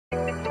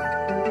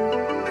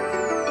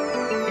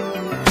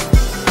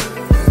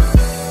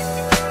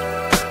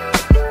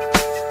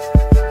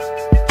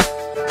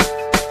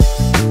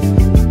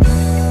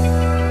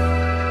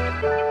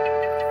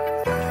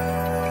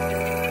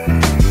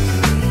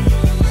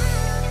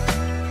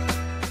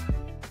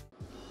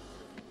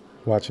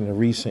Watching a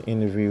recent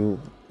interview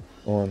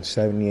on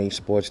 78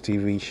 Sports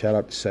TV. Shout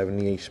out to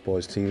 78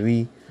 Sports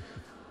TV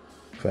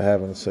for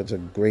having such a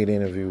great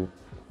interview.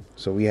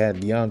 So we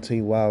had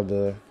Deontay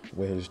Wilder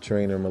with his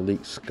trainer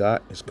Malik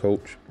Scott, his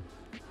coach,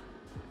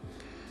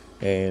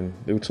 and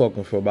they were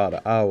talking for about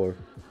an hour.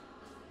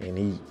 And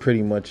he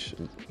pretty much,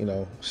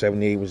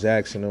 78 was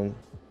asking him,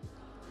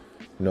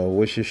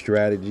 what's your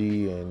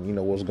strategy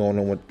and what's going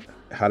on with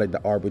how did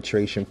the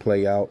arbitration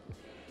play out.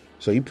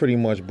 So he pretty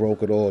much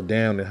broke it all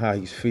down and how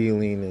he's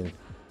feeling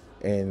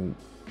and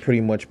pretty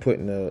much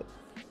putting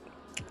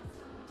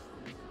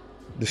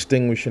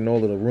distinguishing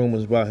all of the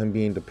rumors about him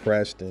being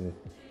depressed and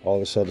all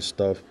this other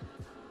stuff.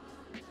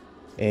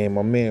 And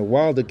my man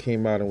Wilder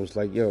came out and was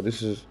like, "Yo,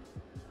 this is,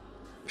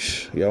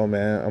 yo,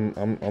 man,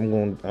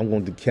 I'm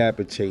going to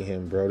decapitate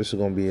him, bro. This is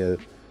going to be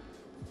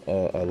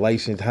a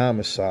licensed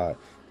homicide."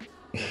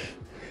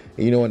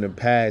 In the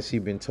past he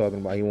been talking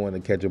about he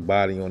wanted to catch a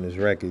body on his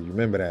record. You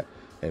remember that?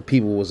 And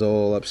people was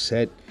all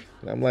upset.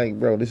 And I'm like,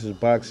 bro, this is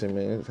boxing,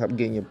 man. Stop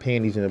getting your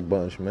panties in a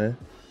bunch, man.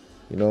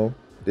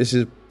 This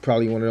is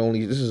probably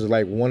this is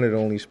like one of the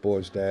only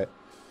sports that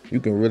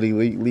you can really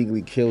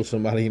legally kill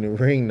somebody in the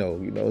ring,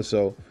 though,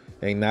 so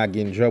they not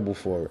get in trouble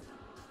for it.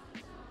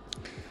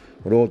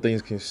 With all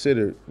things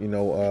considered,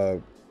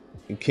 you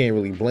can't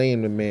really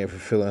blame the man for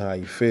feeling how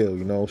you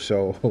feel,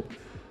 so,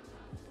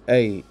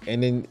 hey,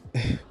 and then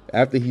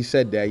after he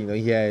said that,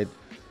 he had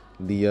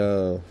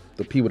the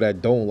people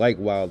that don't like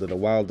Wilder, the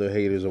Wilder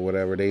haters or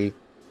whatever, they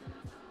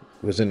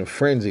was in a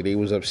frenzy. They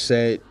was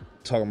upset,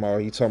 talking about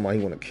he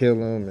want to kill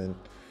him and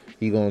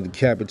he gonna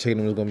decapitate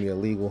him. It's gonna be a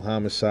legal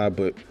homicide.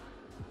 But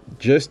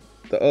just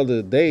the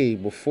other day,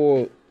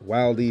 before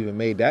Wilder even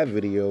made that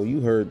video,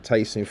 you heard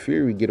Tyson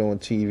Fury get on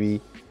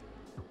TV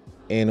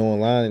and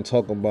online and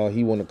talking about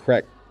he want to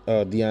crack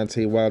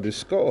Deontay Wilder's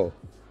skull.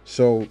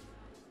 So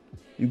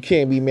you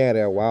can't be mad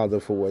at Wilder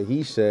for what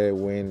he said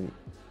when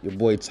your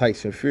boy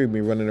Tyson Fury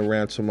be running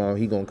around tomorrow.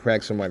 He gonna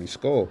crack somebody's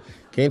skull.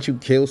 Can't you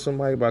kill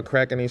somebody by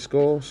cracking their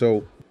skull?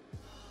 So,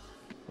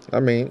 I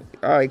mean,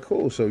 all right,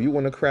 cool. So you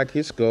want to crack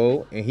his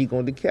skull and he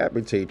gonna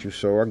decapitate you.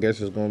 So I guess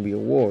it's gonna be a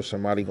war.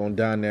 Somebody gonna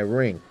die in that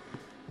ring.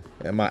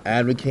 Am I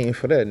advocating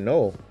for that?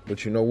 No.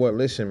 But you know what?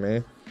 Listen,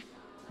 man.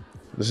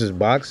 This is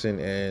boxing,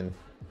 and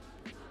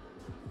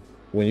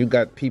when you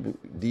got people,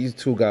 these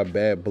two got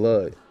bad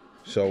blood.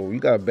 So you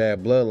got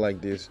bad blood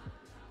like this,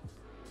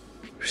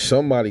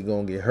 somebody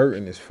gonna get hurt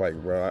in this fight,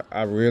 bro.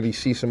 I really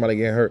see somebody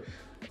get hurt.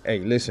 Hey,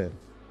 listen,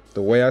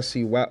 the way I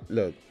see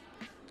look,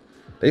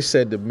 they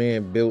said the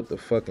man built the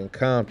fucking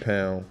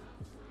compound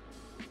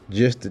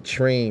just to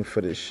train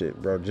for this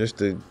shit, bro. Just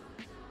to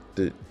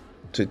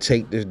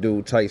take this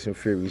dude Tyson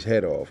Fury's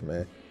head off,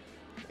 man.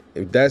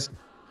 If that's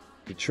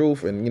the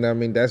truth,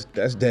 and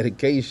that's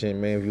dedication,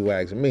 man, if you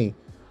ask me.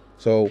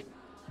 So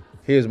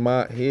here's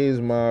my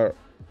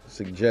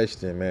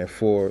suggestion, man,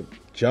 for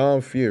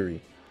John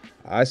Fury.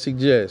 I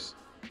suggest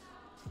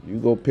you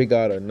go pick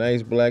out a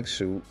nice black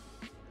suit,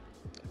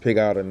 pick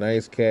out a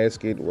nice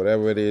casket,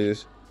 whatever it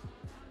is,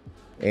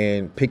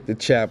 and pick the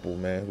chapel,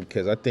 man,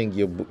 because I think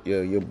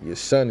your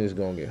son is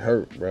gonna get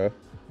hurt, bro.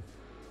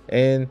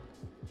 And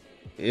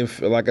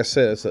if, like I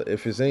said,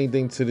 if it's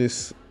anything to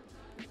this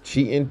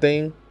cheating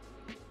thing,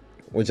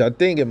 which I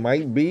think it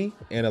might be,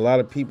 and a lot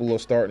of people are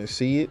starting to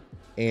see it,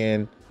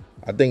 and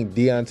I think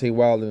Deontay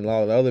Wilder and a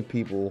lot of other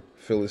people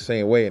feel the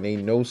same way, and they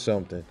know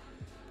something.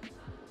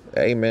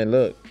 Hey, man,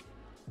 look,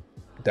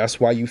 that's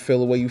why you feel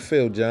the way you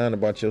feel, John,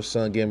 about your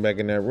son getting back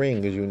in that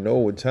ring, because you know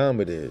what time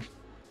it is.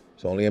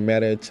 It's only a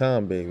matter of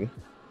time, baby.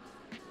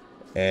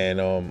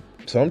 And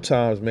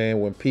sometimes, man,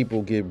 when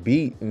people get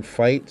beat in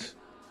fights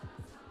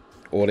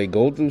or they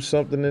go through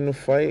something in the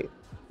fight,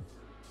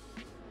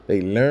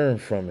 they learn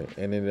from it,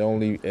 and it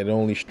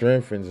only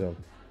strengthens them.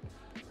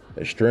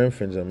 It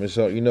strengthens them. And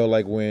so,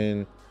 like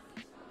when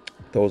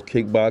those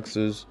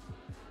kickboxers,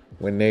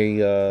 when they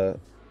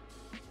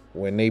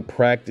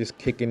practice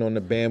kicking on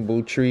the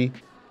bamboo tree,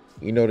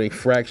 they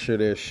fracture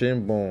their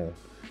shin bone.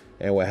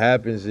 And what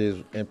happens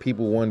is, and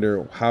people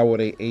wonder, how are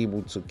they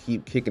able to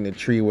keep kicking the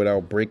tree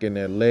without breaking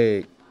their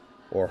leg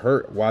or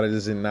hurt? Why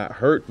does it not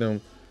hurt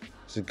them?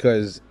 It's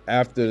because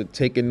after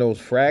taking those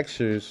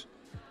fractures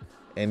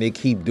and they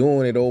keep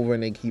doing it over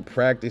and they keep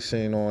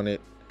practicing on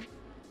it,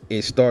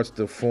 it starts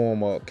to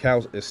form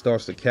it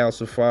starts to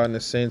calcify in a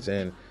sense,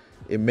 and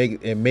it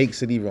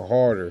makes it even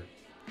harder.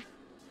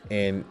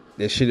 And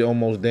that shit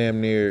almost damn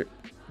near,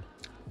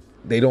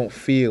 they don't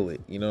feel it.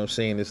 You know what I'm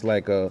saying? It's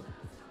like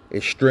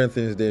it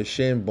strengthens their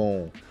shin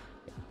bone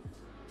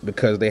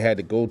because they had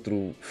to go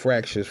through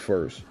fractures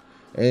first.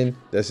 And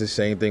that's the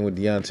same thing with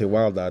Deontay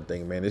Wilder, I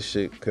think, man. This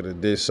shit could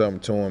have did something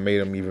to him, made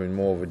him even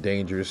more of a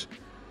dangerous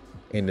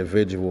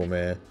individual,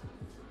 man.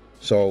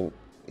 So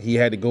he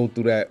had to go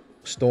through that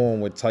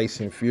storm with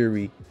Tyson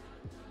Fury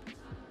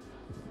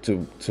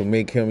to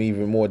make him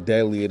even more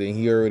deadlier than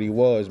he already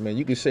was, man.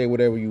 You can say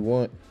whatever you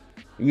want.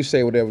 You can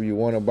say whatever you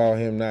want about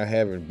him not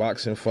having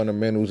boxing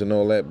fundamentals and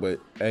all that, but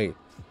hey,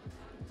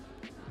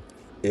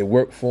 it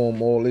worked for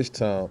him all this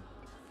time.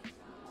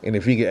 And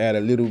if he could add a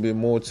little bit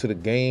more to the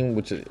game,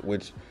 which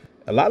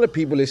A lot of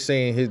people is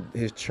saying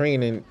his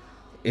training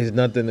is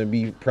nothing to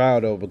be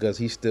proud of because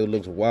he still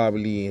looks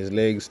wobbly and his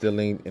legs still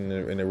ain't in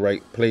the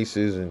right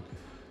places, and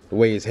the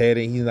way his head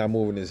ain't, he's not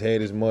moving his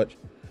head as much.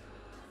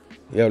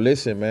 Yo,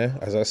 listen, man.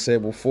 As I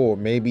said before,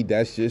 maybe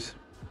that's his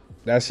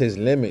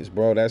limits,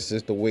 bro. That's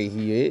just the way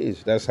he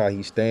is. That's how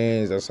he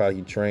stands. That's how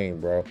he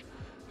trained, bro.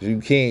 You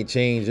can't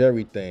change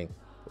everything.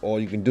 All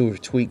you can do is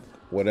tweak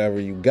whatever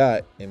you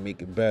got and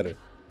make it better.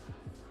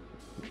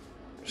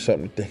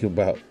 Something to think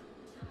about.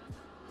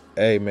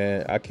 Hey,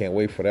 man, I can't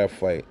wait for that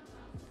fight.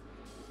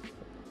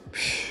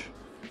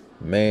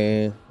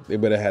 Man, they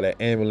better have an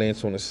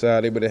ambulance on the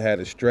side. They better have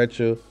a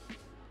stretcher.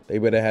 They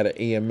better have an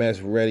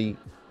EMS ready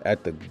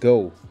at the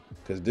go.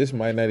 Because this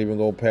might not even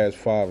go past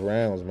 5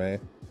 rounds, man.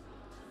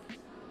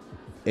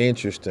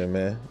 Interesting,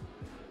 man.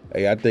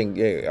 Hey, I think,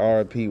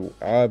 yeah,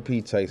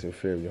 RIP Tyson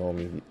Fury,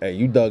 homie. Hey,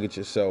 you dug it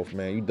yourself,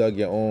 man. You dug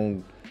your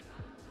own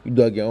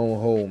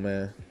hole,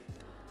 man.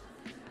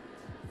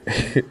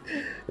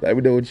 Let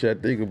me know what y'all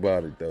think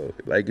about it, though.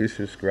 Like and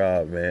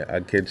subscribe, man.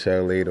 I'll catch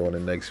y'all later on the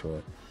next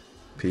one.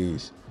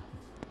 Peace.